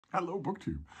Hello,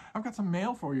 BookTube. I've got some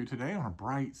mail for you today on a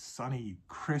bright, sunny,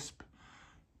 crisp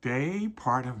day,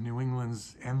 part of New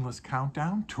England's endless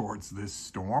countdown towards this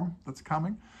storm that's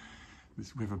coming.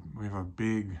 We have a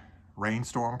big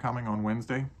rainstorm coming on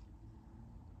Wednesday.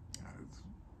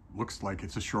 Looks like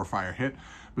it's a surefire hit,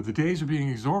 but the days are being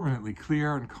exorbitantly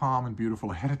clear and calm and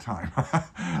beautiful ahead of time.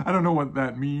 I don't know what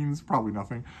that means, probably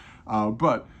nothing,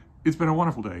 but it's been a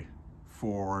wonderful day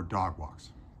for dog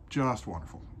walks. Just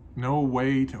wonderful. No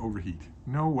way to overheat.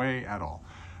 No way at all.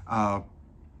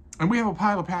 And we have a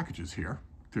pile of packages here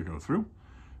to go through.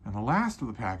 And the last of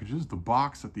the packages, the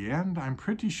box at the end, I'm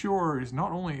pretty sure is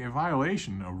not only a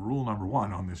violation of rule number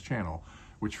 1 on this channel,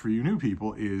 which for you new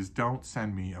people is don't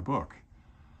send me a book.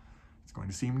 It's going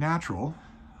to seem natural.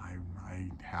 I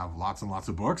have lots and lots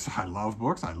of books. I love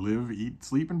books. I live, eat,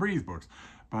 sleep, and breathe books.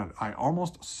 But I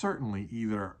almost certainly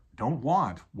either don't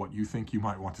want what you think you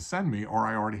might want to send me, or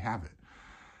I already have it.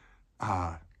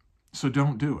 So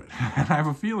don't do it. And I have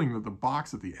a feeling that the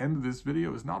box at the end of this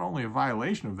video is not only a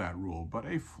violation of that rule, but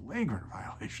a flagrant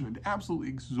violation, an absolutely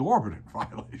exorbitant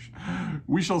violation.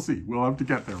 We shall see. We'll have to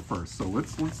get there first. So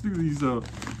let's do these, the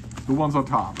ones on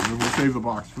top, and then we'll save the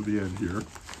box for the end here.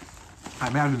 I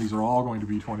imagine these are all going to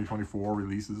be 2024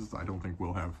 releases. I don't think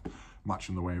we'll have much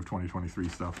in the way of 2023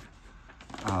 stuff.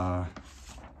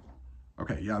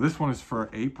 Okay, yeah, this one is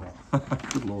for April.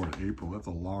 Good Lord, April, that's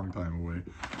a long time away.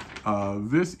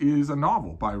 This is a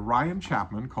novel by Ryan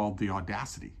Chapman called The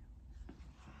Audacity.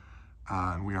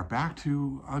 And we are back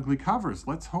to ugly covers.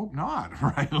 Let's hope not,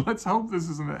 right? Let's hope this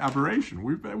is an aberration.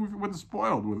 We've been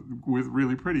spoiled with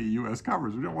really pretty US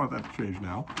covers. We don't want that to change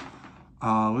now.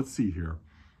 Let's see here.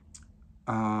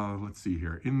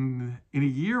 In a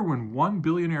year when one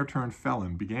billionaire turned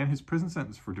felon began his prison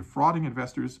sentence for defrauding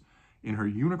investors in her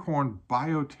unicorn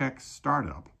biotech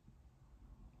startup,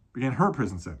 began her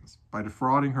prison sentence by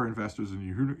defrauding her investors in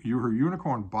her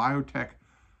unicorn biotech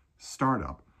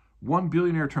startup. One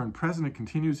billionaire turned president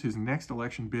continues his next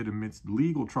election bid amidst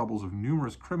legal troubles of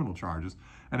numerous criminal charges,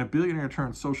 and a billionaire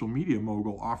turned social media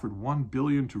mogul offered $1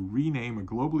 billion to rename a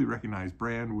globally recognized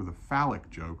brand with a phallic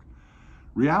joke.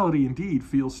 Reality indeed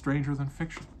feels stranger than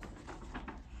fiction.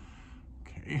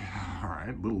 Okay, all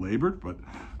right, a little labored, but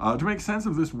to make sense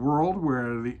of this world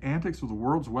where the antics of the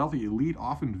world's wealthy elite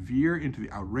often veer into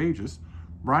the outrageous,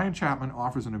 Ryan Chapman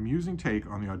offers an amusing take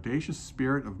on the audacious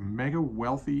spirit of mega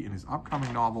wealthy in his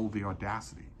upcoming novel, The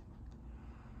Audacity.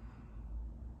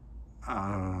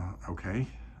 Okay.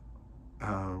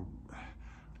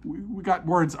 We got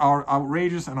words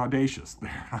outrageous and audacious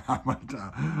there. But,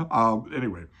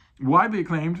 anyway, widely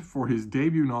acclaimed for his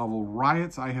debut novel,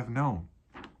 Riots I Have Known.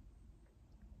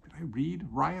 Did I read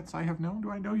Riots I Have Known?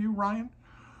 Do I know you, Ryan?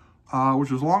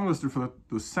 Which was longlisted for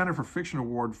the Center for Fiction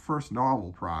Award First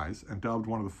Novel Prize and dubbed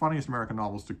one of the funniest American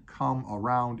novels to come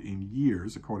around in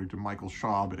years, according to Michael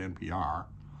Schaub at NPR.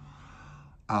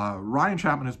 Ryan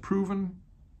Chapman has a proven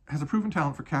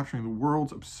talent for capturing the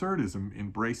world's absurdism in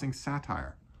bracing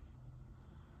satire.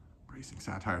 Bracing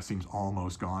satire seems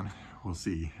almost gone. We'll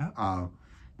see.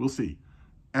 We'll see.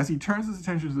 As he turns his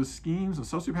attention to the schemes and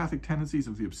sociopathic tendencies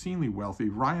of the obscenely wealthy,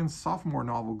 Ryan's sophomore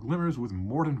novel glimmers with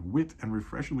mordant wit and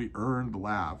refreshingly earned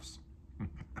laughs.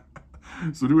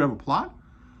 So do we have a plot?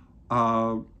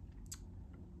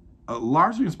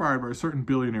 Largely inspired by a certain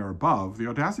billionaire above, The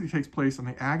Audacity takes place on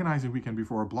the agonizing weekend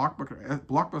before a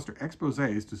blockbuster expose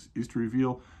is to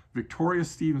reveal Victoria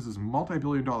Stevens'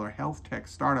 multi-billion-dollar health tech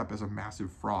startup as a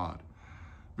massive fraud.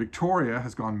 Victoria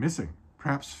has gone missing,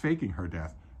 perhaps faking her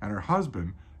death, and her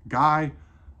husband, Guy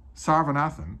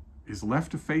Sarvanathan, is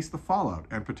left to face the fallout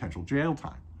and potential jail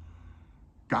time.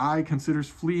 Guy considers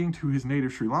fleeing to his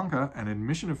native Sri Lanka, an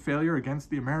admission of failure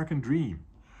against the American dream.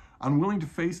 Unwilling to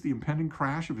face the impending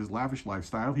crash of his lavish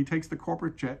lifestyle, he takes the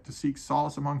corporate jet to seek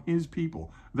solace among his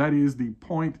people. That is, the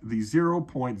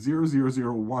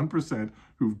 0.0001%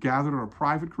 who've gathered on a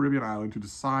private Caribbean island to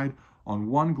decide on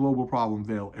one global problem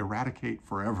they'll eradicate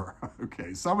forever.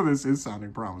 Okay, some of this is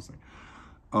sounding promising.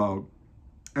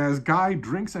 As Guy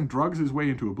drinks and drugs his way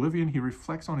into oblivion, he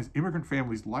reflects on his immigrant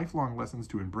family's lifelong lessons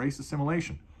to embrace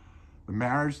assimilation, the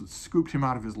marriage that scooped him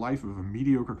out of his life of a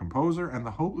mediocre composer, and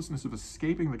the hopelessness of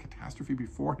escaping the catastrophe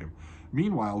before him.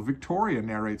 Meanwhile, Victoria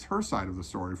narrates her side of the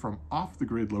story from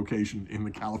off-the-grid location in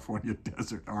the California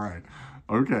desert. All right,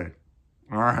 okay.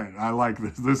 All right, I like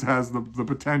this. This has the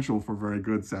potential for very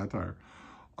good satire.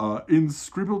 In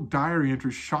scribbled diary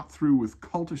entries shot through with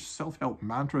cultish self-help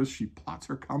mantras, she plots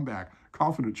her comeback,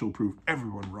 confident she'll prove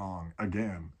everyone wrong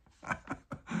again.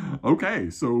 Okay,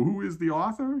 so who is the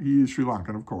author? He is Sri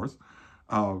Lankan, of course.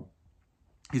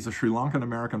 He's a Sri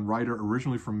Lankan-American writer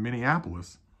originally from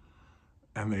Minneapolis.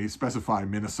 and they specify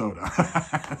Minnesota.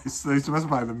 They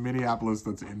specify the Minneapolis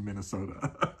that's in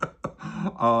Minnesota.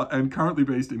 And currently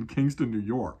based in Kingston, New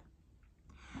York.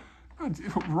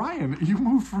 Ryan, you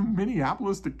moved from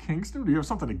Minneapolis to Kingston? Do you have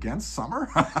something against summer?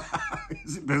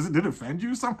 Did it offend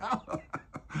you somehow?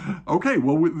 Okay,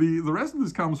 well, the rest of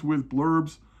this comes with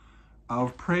blurbs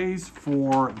of praise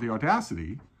for the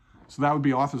Audacity. So that would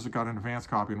be authors that got an advance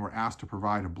copy and were asked to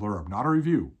provide a blurb, not a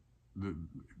review.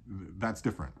 That's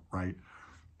different, right?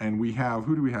 And we have,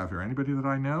 who do we have here? Anybody that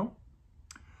I know?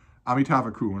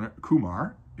 Amitabha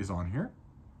Kumar is on here.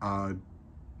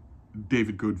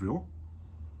 David Goodville.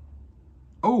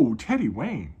 Oh, Teddy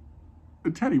Wayne.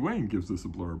 Teddy Wayne gives us a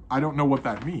blurb. I don't know what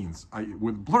that means.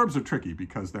 With blurbs are tricky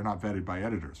because they're not vetted by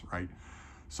editors, right?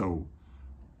 So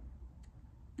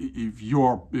if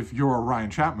you're a Ryan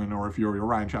Chapman, or if you're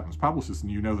Ryan Chapman's publicist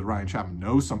and you know that Ryan Chapman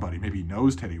knows somebody, maybe he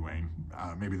knows Teddy Wayne,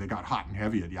 maybe they got hot and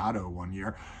heavy at Yaddo one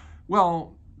year,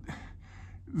 well,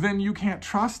 then you can't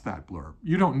trust that blurb.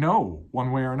 You don't know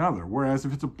one way or another. Whereas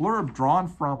if it's a blurb drawn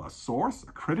from a source,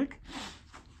 a critic,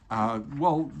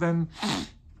 well, then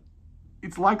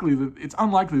it's unlikely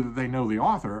that they know the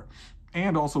author,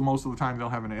 and also most of the time they'll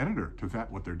have an editor to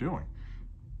vet what they're doing,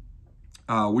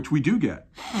 which we do get.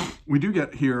 We do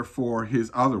get here for his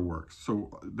other works.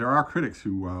 So there are critics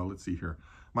who, let's see here,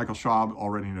 Michael Schaub,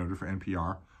 already noted for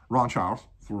NPR, Ron Charles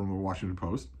from the Washington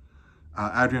Post,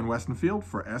 Adrian Westenfeld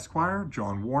for Esquire,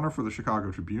 John Warner for the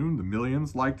Chicago Tribune, the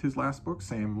Millions liked his last book,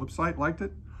 Sam Lipsyte liked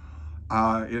it,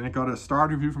 and it got a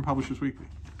starred review from Publishers Weekly.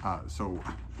 So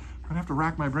I'm gonna have to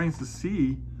rack my brains to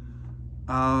see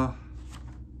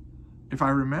if I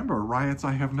remember Riots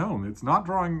I Have Known. It's not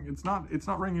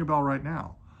ringing a bell right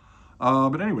now.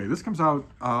 But anyway, this comes out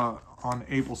on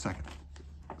April 2nd.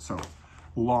 So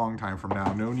long time from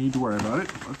now. No need to worry about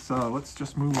it. Let's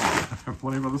just move on. I have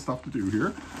plenty of other stuff to do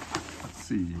here. Let's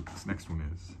see what this next one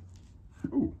is.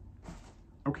 Ooh,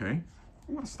 okay.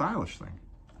 What a stylish thing.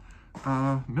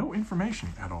 No information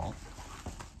at all.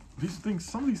 These things,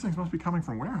 some of these things must be coming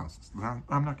from warehouses.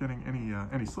 I'm not getting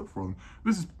any slip for them.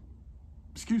 This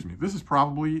is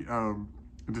probably a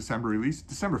December release.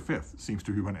 December 5th seems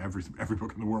to be when every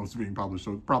book in the world is being published,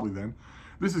 so probably then.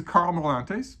 This is Carl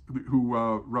Molantes, who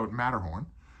wrote Matterhorn,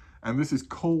 and this is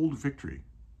Cold Victory.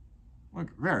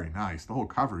 Look, very nice. The whole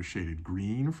cover is shaded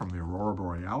green from the Aurora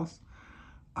Borealis.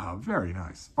 Very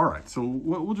nice. All right, so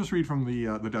we'll just read from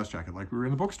the dust jacket, like we were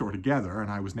in the bookstore together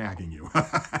and I was nagging you.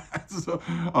 So,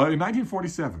 in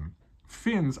 1947,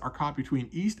 Finns are caught between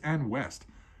East and West,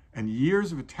 and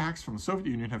years of attacks from the Soviet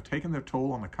Union have taken their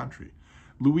toll on the country.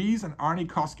 Louise and Arnie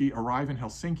Koski arrive in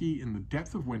Helsinki in the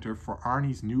depth of winter for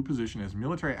Arnie's new position as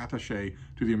military attaché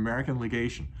to the American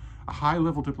legation, a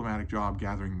high-level diplomatic job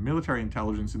gathering military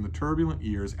intelligence in the turbulent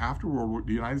years after World War.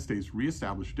 The United States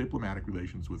reestablished diplomatic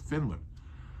relations with Finland.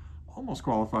 Almost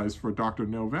qualifies for Dr.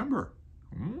 November.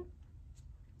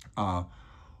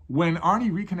 When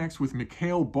Arnie reconnects with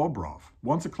Mikhail Bobrov,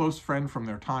 once a close friend from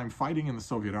their time fighting in the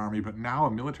Soviet army, but now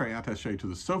a military attaché to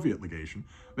the Soviet legation,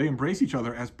 they embrace each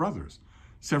other as brothers.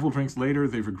 Several drinks later,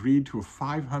 they've agreed to a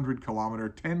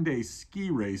 500-kilometer, 10-day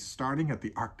ski race starting at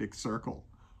the Arctic Circle.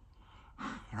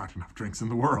 There aren't enough drinks in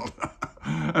the world.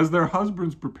 As their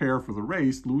husbands prepare for the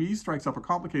race, Louise strikes up a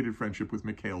complicated friendship with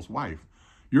Mikhail's wife.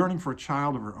 Yearning for a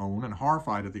child of her own and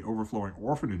horrified at the overflowing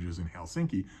orphanages in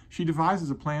Helsinki, she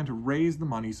devises a plan to raise the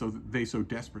money that they so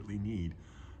desperately need.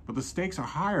 But the stakes are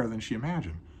higher than she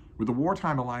imagined. With the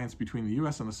wartime alliance between the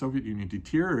US and the Soviet Union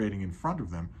deteriorating in front of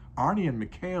them, Arnie and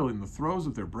Mikhail in the throes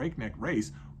of their breakneck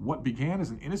race, what began as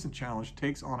an innocent challenge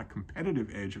takes on a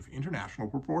competitive edge of international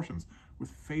proportions with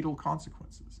fatal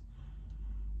consequences.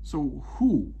 So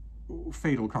who?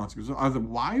 Fatal consequences? Are the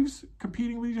wives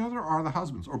competing with each other, or are the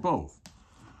husbands, or both?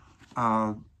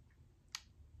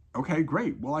 Okay,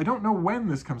 great. Well, I don't know when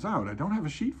this comes out. I don't have a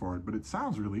sheet for it, but it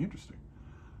sounds really interesting.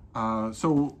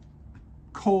 So,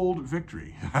 Cold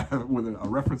Victory, with a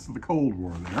reference to the Cold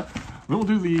War there. Then we'll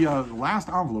do the last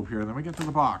envelope here, and then we get to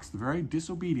the box. The very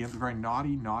disobedient, the very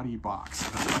naughty, naughty box.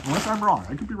 Unless I'm wrong.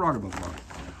 I could be wrong about the box.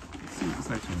 Let's see what this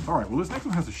next one is. All right, well, this next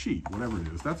one has a sheet, whatever it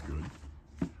is. That's good.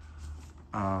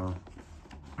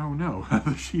 Oh no,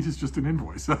 the sheet is just an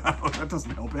invoice. That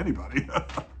doesn't help anybody.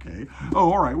 Okay.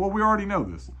 Oh, all right. Well, we already know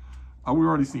this. We've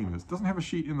already seen this. It doesn't have a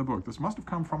sheet in the book. This must have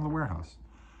come from the warehouse.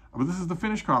 But this is the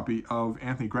finished copy of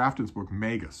Anthony Grafton's book,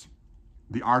 Magus,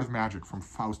 The Art of Magic from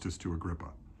Faustus to Agrippa.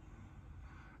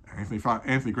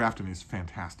 Anthony Grafton is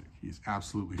fantastic. He's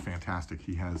absolutely fantastic.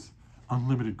 He has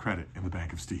unlimited credit in the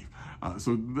Bank of Steve.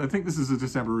 So I think this is a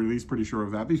December release, pretty sure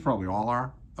of that. These probably all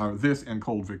are. This and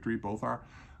Cold Victory both are.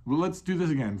 Well, let's do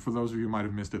this again for those of you who might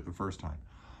have missed it the first time.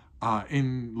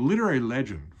 In literary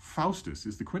legend, Faustus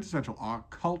is the quintessential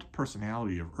occult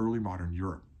personality of early modern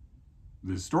Europe.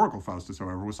 The historical Faustus,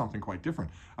 however, was something quite different.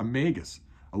 A magus,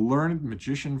 a learned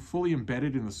magician fully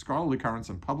embedded in the scholarly currents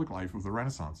and public life of the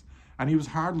Renaissance. And he was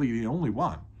hardly the only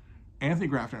one. Anthony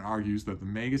Grafton argues that the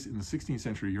magus in the 16th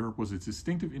century Europe was its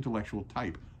distinctive intellectual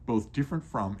type, both different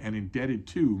from and indebted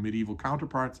to medieval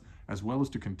counterparts, as well as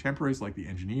to contemporaries like the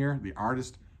engineer, the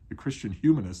artist, the Christian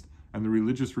humanist, and the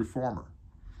religious reformer.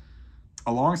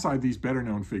 Alongside these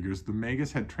better-known figures, the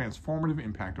magus had transformative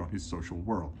impact on his social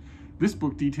world. This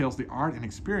book details the art and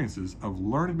experiences of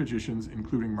learned magicians,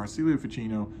 including Marsilio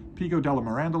Ficino, Pico della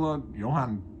Mirandola,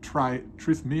 Johann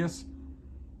Trithemius,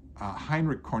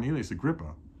 Heinrich Cornelius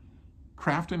Agrippa.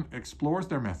 Grafton explores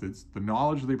their methods, the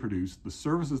knowledge they produced, the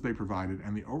services they provided,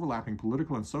 and the overlapping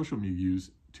political and social milieux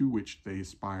to which they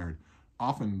aspired,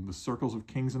 often the circles of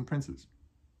kings and princes.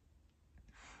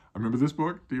 I remember this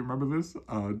book. Do you remember this?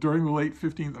 During the late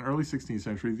 15th and early 16th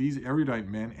century, these erudite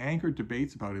men anchored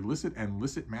debates about illicit and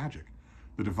licit magic,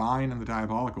 the divine and the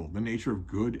diabolical, the nature of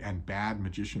good and bad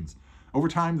magicians. Over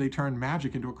time, they turned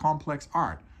magic into a complex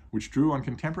art, which drew on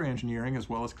contemporary engineering as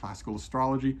well as classical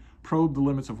astrology, probed the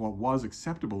limits of what was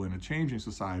acceptable in a changing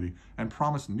society, and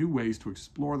promised new ways to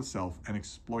explore the self and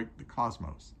exploit the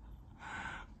cosmos.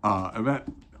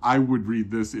 I would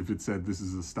read this if it said this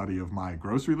is a study of my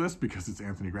grocery list because it's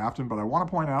Anthony Grafton, but I want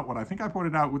to point out what I think I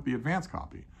pointed out with the advanced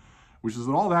copy, which is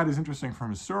that all that is interesting from a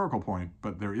historical point,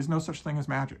 but there is no such thing as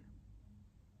magic.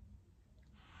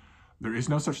 There is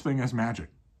no such thing as magic.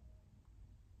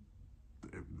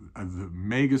 The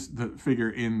magus figure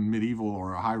in medieval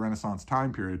or a high Renaissance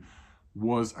time period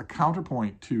was a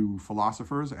counterpoint to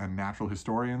philosophers and natural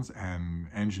historians and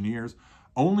engineers,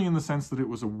 only in the sense that it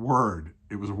was a word.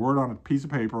 It was a word on a piece of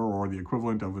paper or the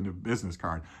equivalent of a business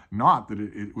card. Not that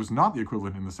it was not the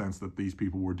equivalent in the sense that these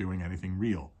people were doing anything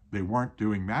real. They weren't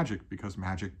doing magic because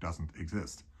magic doesn't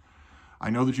exist. I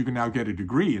know that you can now get a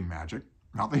degree in magic,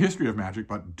 not the history of magic,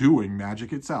 but doing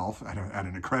magic itself at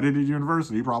an accredited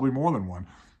university, probably more than one.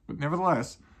 But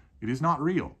nevertheless, it is not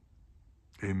real.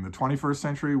 In the 21st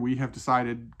century, we have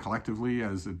decided collectively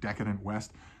as a decadent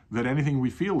West that anything we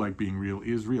feel like being real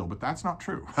is real, but that's not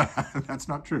true. That's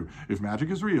not true. If magic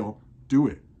is real, do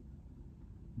it.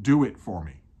 Do it for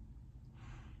me.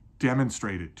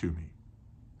 Demonstrate it to me.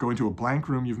 Go into a blank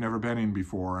room you've never been in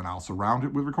before, and I'll surround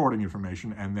it with recording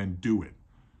information, and then do it.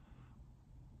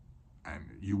 And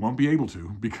you won't be able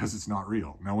to because it's not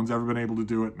real. No one's ever been able to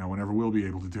do it. No one ever will be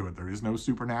able to do it. There is no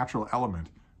supernatural element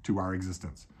to our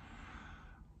existence.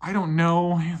 I don't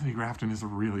know. Anthony Grafton is a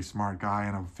really smart guy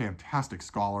and a fantastic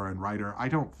scholar and writer. I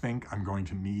don't think I'm going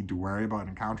to need to worry about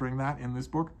encountering that in this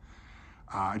book.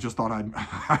 I just thought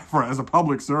as a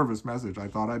public service message, I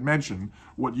thought I'd mention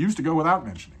what used to go without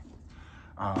mentioning.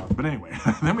 But anyway,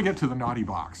 then we get to the naughty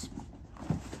box.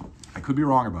 I could be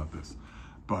wrong about this,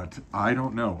 but I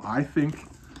don't know. I think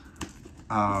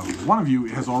one of you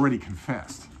has already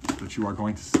confessed that you are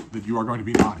going to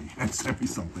be naughty and send me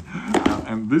something,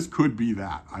 and this could be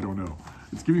that. I don't know.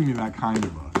 It's giving me that kind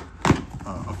of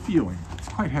a feeling. It's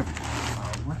quite heavy.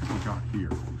 What have we got here?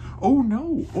 Oh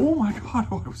no! Oh my God!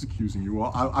 Oh, I was accusing you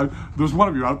all. There's one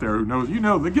of you out there who knows. You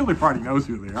know, the guilty party knows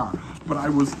who they are. But I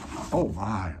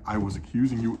was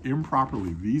accusing you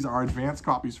improperly. These are advanced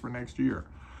copies for next year.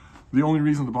 The only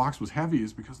reason the box was heavy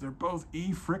is because they're both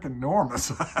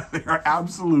frickin-enormous. They are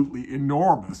absolutely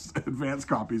enormous advanced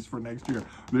copies for next year.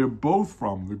 They're both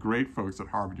from the great folks at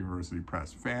Harvard University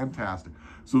Press. Fantastic.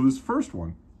 So this first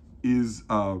one is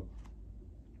comes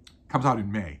out in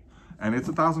May, and it's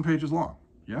 1,000 pages long.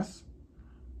 Yes?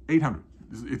 800.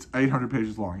 It's 800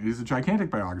 pages long. It is a gigantic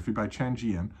biography by Chen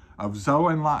Jian of Zhou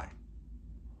Enlai.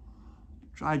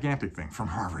 Gigantic thing from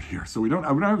Harvard here. So we don't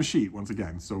have a sheet once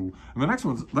again. So and the next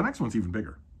one's even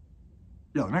bigger.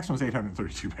 Yeah, the next one's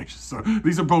 832 pages. So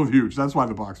these are both huge. That's why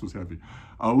the box was heavy.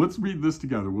 Let's read this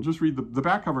together. We'll just read the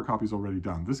back cover copy is already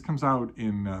done. This comes out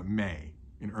in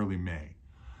early May.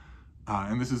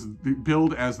 And this is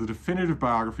billed as the definitive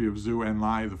biography of Zhou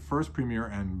Enlai, the first premier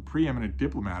and preeminent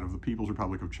diplomat of the People's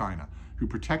Republic of China, who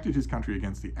protected his country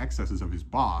against the excesses of his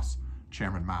boss,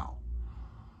 Chairman Mao.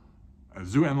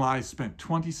 Zhou Enlai spent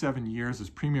 27 years as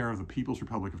premier of the People's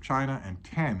Republic of China and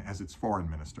 10 as its foreign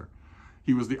minister.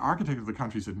 He was the architect of the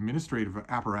country's administrative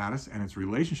apparatus and its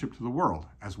relationship to the world,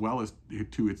 as well as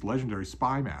to its legendary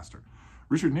spy master.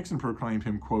 Richard Nixon proclaimed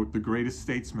him, quote, the greatest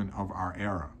statesman of our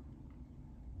era.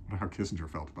 I wonder how Kissinger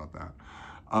felt about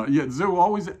that. Yet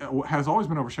Zhou has always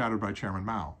been overshadowed by Chairman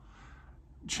Mao.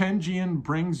 Chen Jian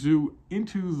brings Zhou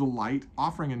into the light,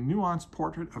 offering a nuanced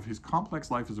portrait of his complex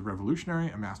life as a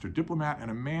revolutionary, a master diplomat, and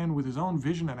a man with his own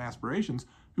vision and aspirations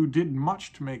who did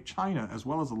much to make China, as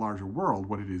well as the larger world,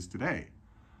 what it is today.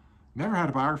 Never had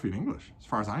a biography in English, as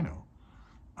far as I know.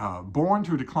 Born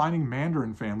to a declining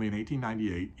Mandarin family in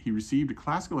 1898, he received a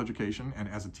classical education and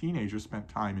as a teenager spent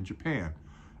time in Japan.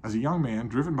 As a young man,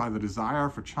 driven by the desire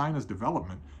for China's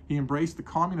development, he embraced the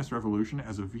Communist Revolution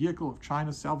as a vehicle of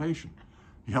China's salvation.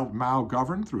 He helped Mao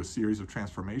govern through a series of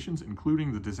transformations,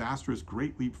 including the disastrous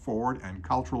Great Leap Forward and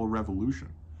Cultural Revolution.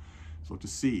 So to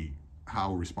see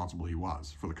how responsible he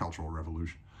was for the Cultural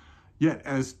Revolution. Yet,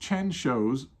 as Chen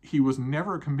shows, he was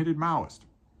never a committed Maoist.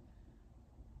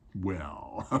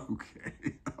 Well,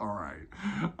 okay, all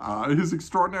right. His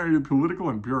extraordinary political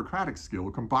and bureaucratic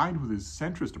skill, combined with his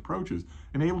centrist approaches,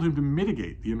 enabled him to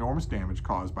mitigate the enormous damage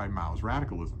caused by Mao's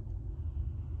radicalism.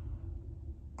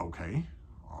 Okay,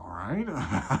 all right.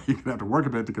 You're going to have to work a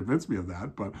bit to convince me of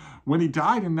that, but when he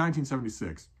died in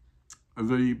 1976,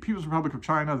 the People's Republic of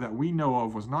China that we know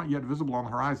of was not yet visible on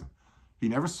the horizon. He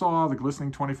never saw the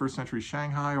glistening 21st century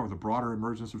Shanghai or the broader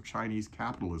emergence of Chinese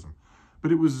capitalism.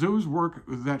 But it was Zhu's work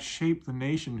that shaped the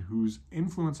nation whose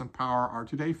influence and power are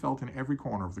today felt in every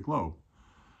corner of the globe.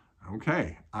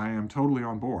 Okay, I am totally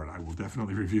on board. I will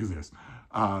definitely review this.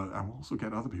 I will also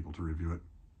get other people to review it.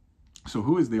 So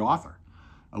who is the author?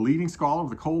 A leading scholar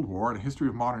of the Cold War and a history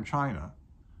of modern China,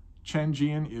 Chen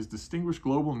Jian is Distinguished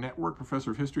Global Network Professor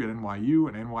of History at NYU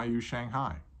and NYU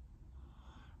Shanghai,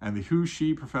 and the Hu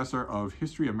Shi Professor of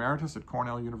History Emeritus at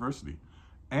Cornell University,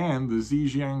 and the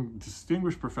Zhejiang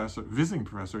Distinguished Professor, Visiting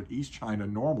Professor at East China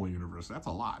Normal University. That's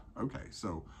a lot. Okay,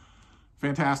 so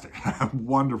fantastic.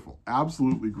 Wonderful.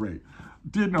 Absolutely great.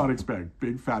 Did not expect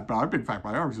big fat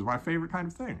biographies is my favorite kind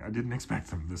of thing. I didn't expect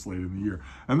them this late in the year.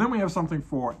 And then we have something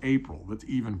for April that's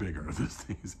even bigger. This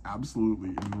thing is absolutely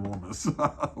enormous.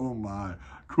 Oh my.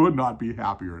 Could not be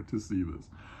happier to see this.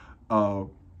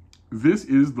 This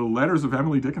is The Letters of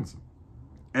Emily Dickinson,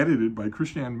 edited by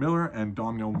Christiane Miller and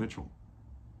Domhnall Mitchell.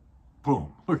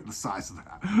 Boom, look at the size of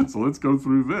that. So let's go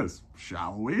through this,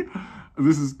 shall we?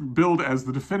 This is billed as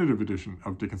the definitive edition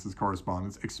of Dickinson's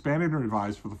correspondence, expanded and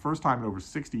revised for the first time in over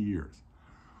 60 years.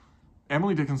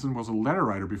 Emily Dickinson was a letter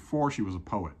writer before she was a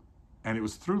poet, and it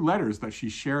was through letters that she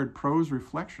shared prose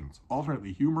reflections,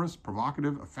 alternately humorous,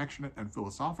 provocative, affectionate, and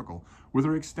philosophical, with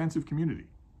her extensive community.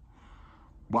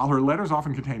 While her letters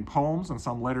often contain poems, and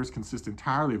some letters consist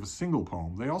entirely of a single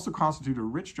poem, they also constitute a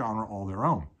rich genre all their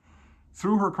own.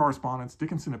 Through her correspondence,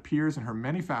 Dickinson appears in her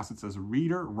many facets as a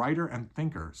reader, writer, and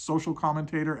thinker, social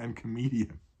commentator, and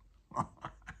comedian.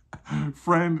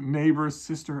 Friend, neighbor,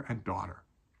 sister, and daughter.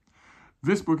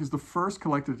 This book is the first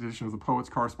collected edition of the poet's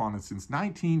correspondence since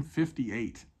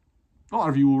 1958. A lot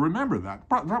of you will remember that.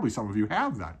 Probably some of you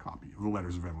have that copy of The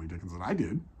Letters of Emily Dickinson. I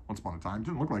did, once upon a time. It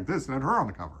didn't look like this. It had her on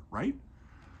the cover, right?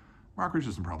 Mark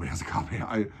Richardson probably has a copy.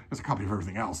 Has a copy of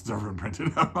everything else that's ever been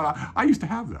printed. But I used to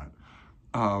have that.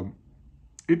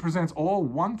 It presents all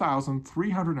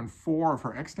 1,304 of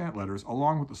her extant letters,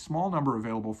 along with the small number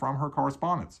available from her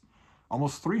correspondence.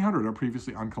 Almost 300 are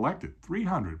previously uncollected.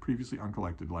 300 previously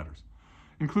uncollected letters,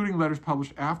 including letters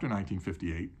published after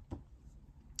 1958,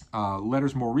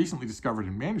 letters more recently discovered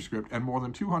in manuscript, and more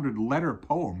than 200 letter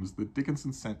poems that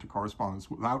Dickinson sent to correspondents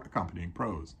without accompanying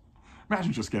prose.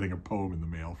 Imagine just getting a poem in the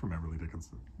mail from Emily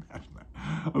Dickinson. Imagine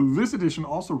that. This edition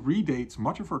also redates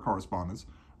much of her correspondence,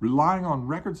 relying on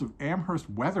records of Amherst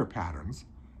weather patterns,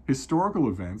 historical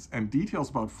events, and details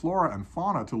about flora and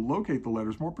fauna to locate the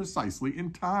letters more precisely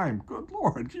in time. Good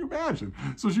Lord, can you imagine?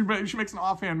 So she makes an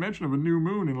offhand mention of a new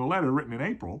moon in a letter written in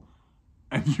April,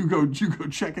 and you go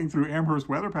checking through Amherst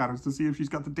weather patterns to see if she's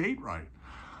got the date right.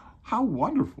 How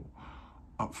wonderful.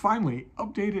 Finally,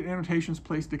 updated annotations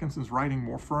place Dickinson's writing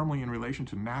more firmly in relation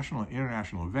to national and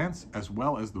international events, as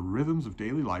well as the rhythms of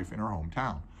daily life in her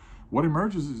hometown. What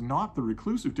emerges is not the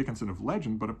reclusive Dickinson of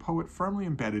legend, but a poet firmly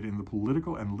embedded in the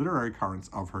political and literary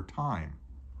currents of her time.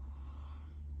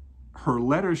 Her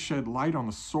letters shed light on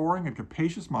the soaring and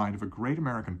capacious mind of a great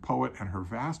American poet and her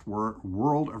vast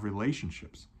world of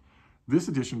relationships. This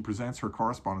edition presents her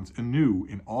correspondence anew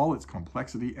in all its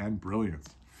complexity and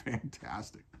brilliance.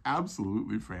 Fantastic.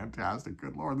 Absolutely fantastic.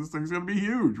 Good Lord, this thing's going to be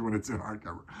huge when it's in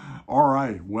hardcover. All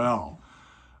right, well,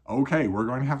 okay, we're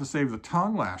going to have to save the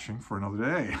tongue lashing for another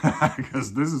day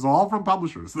because this is all from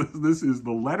publishers. This is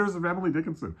The Letters of Emily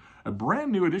Dickinson, a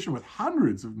brand new edition with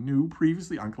hundreds of new,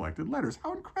 previously uncollected letters.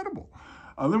 How incredible.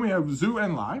 Then we have Zhu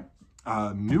Enlai,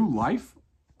 New Life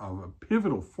of a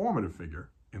pivotal, formative figure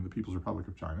in the People's Republic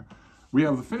of China. We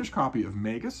have the finished copy of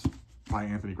Magus by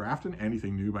Anthony Grafton.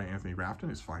 Anything new by Anthony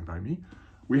Grafton is fine by me.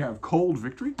 We have Cold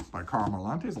Victory by Karl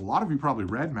Marlantes. A lot of you probably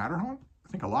read Matterhorn. I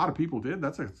think a lot of people did.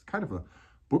 That's kind of a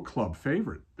book club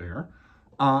favorite there.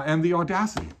 And The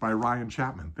Audacity by Ryan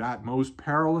Chapman, that most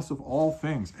perilous of all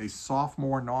things, a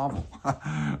sophomore novel.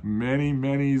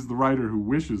 Many's the writer who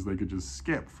wishes they could just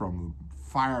skip from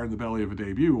fire in the belly of a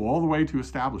debut all the way to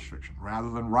established fiction, rather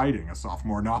than writing a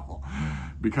sophomore novel,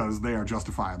 because they are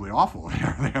justifiably awful. They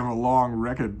have a long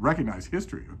recognized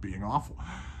history of being awful.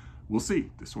 We'll see.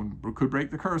 This one could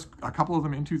break the curse. A couple of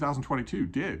them in 2022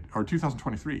 did, or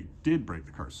 2023 did break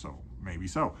the curse, so maybe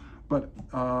so. But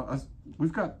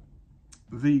we've got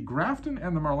the Grafton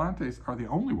and the Marlantes are the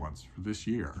only ones for this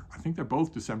year. I think they're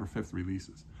both December 5th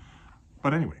releases.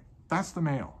 But anyway, that's the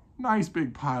mail. Nice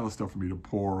big pile of stuff for me to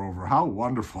pour over. How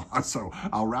wonderful. So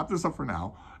I'll wrap this up for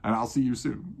now, and I'll see you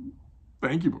soon.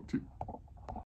 Thank you, BookTube.